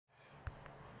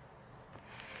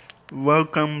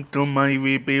Welcome to my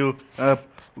review of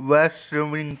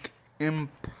Wrestling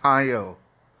Empire.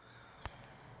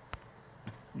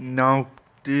 Now,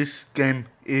 this game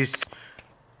is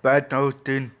battled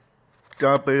in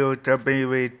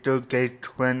WWE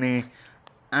 2K20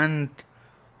 and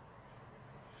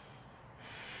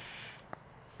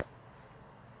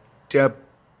the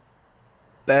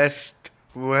best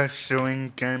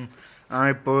wrestling game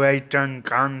I played on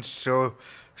console.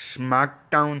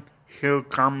 SmackDown, here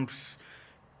comes.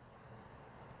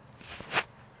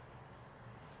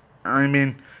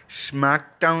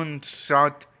 SmackDown,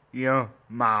 shut your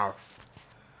mouth.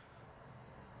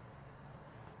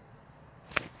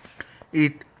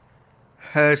 It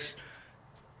has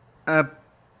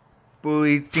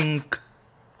everything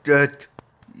that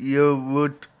you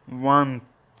would want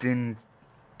in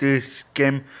this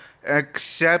game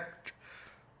except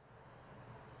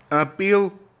a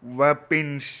few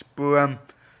weapons from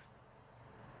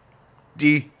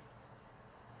the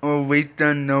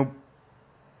original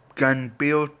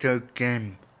computer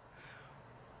game,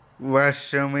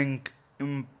 Wrestling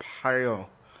Empire.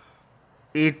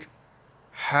 It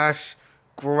has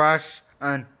grass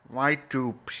and light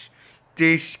tubes.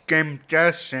 This game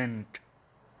doesn't.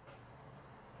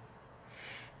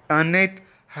 And it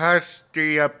has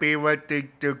the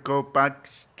ability to go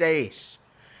backstage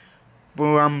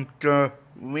from the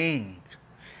ring.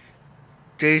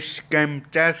 This game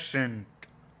doesn't.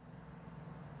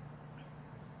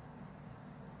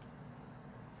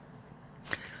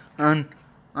 And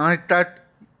I thought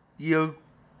you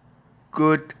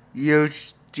could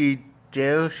use the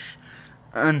details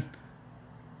and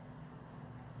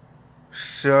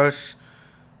such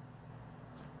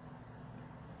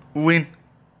when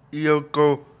you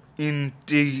go in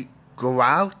the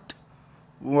crowd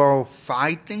while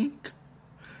fighting,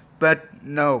 but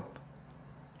nope.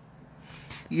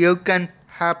 You can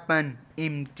happen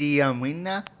in the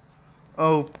arena,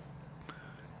 or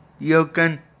you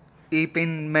can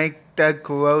even make the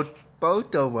crowd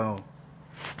portable.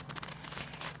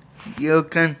 You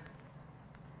can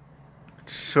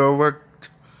select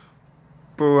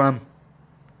from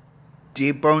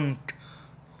different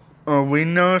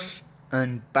arenas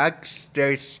and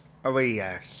backstage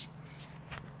areas.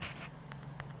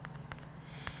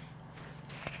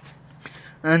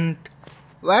 And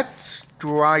let's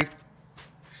try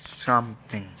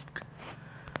something.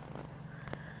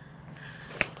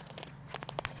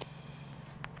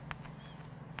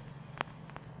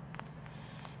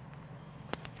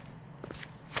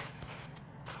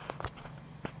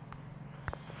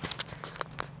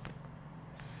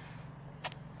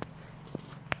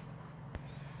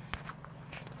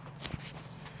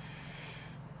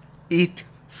 It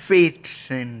fits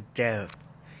in there.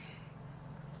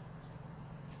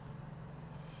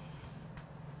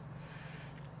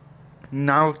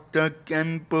 Now the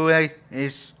gameplay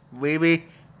is really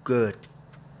good.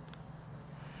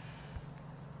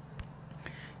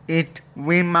 It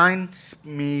reminds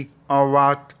me a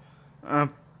lot of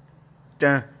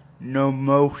the No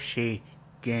Mercy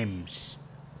games.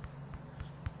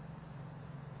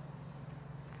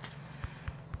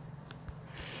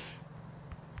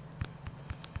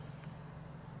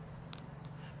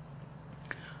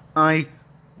 I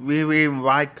really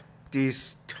like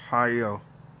this style.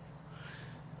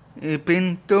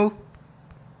 Even though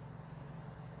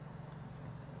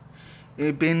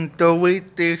it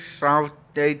is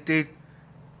outdated,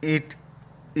 it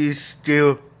is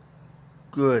still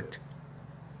good.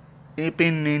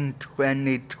 Even in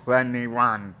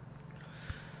 2021.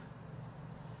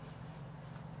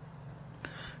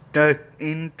 The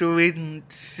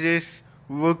entrances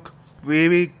look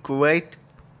really great.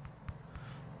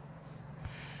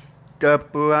 The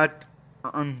blood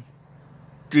on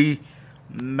the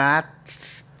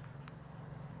mats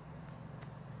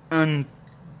and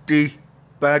the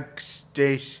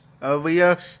backstage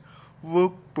areas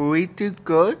look pretty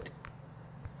good.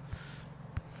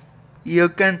 You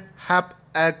can have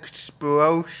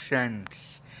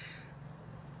explosions.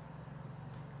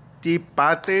 The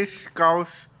battle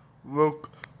skulls look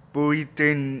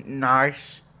pretty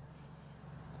nice.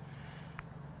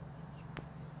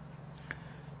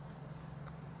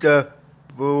 The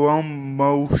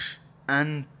promos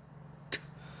and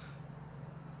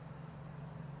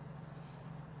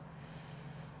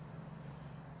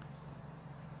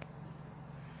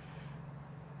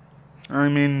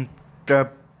the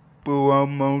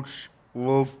promos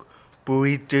look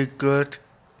pretty good.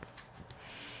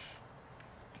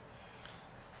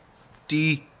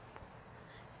 The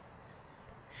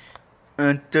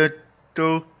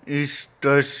editor is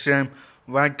the same,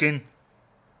 like in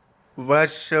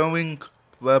Wrestling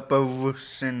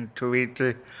revolution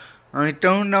Twitter. I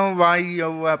don't know why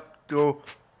you have to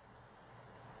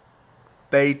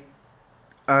pay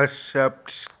a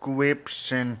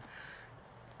subscription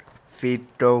fee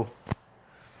though.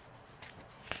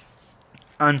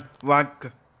 And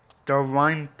like the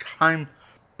one time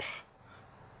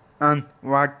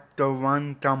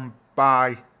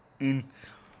buy in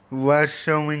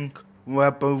Wrestling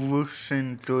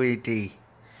Revolution 3D.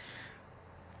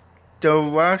 The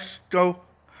roster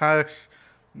has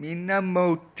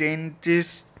minimal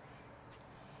changes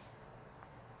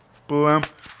from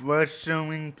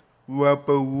Wrestling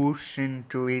Revolution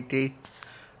 3D.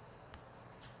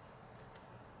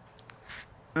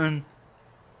 And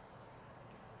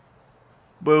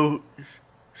for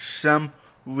some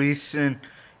reason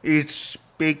it's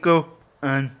bigger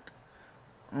and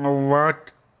a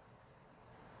lot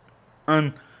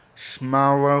and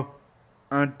smaller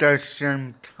at the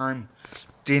same time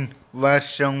than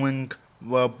Wrestling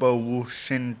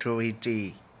Revolution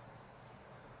 3D.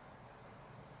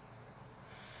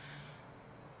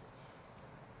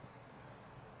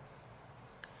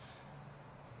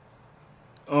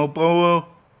 Overall,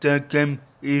 the game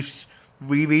is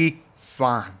really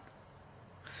fun.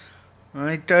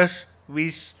 I just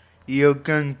wish you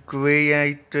can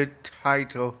create the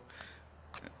title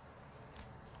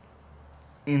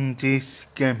in this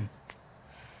game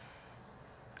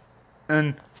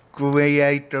and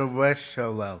create a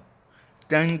wrestler.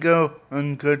 Thank you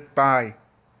and goodbye.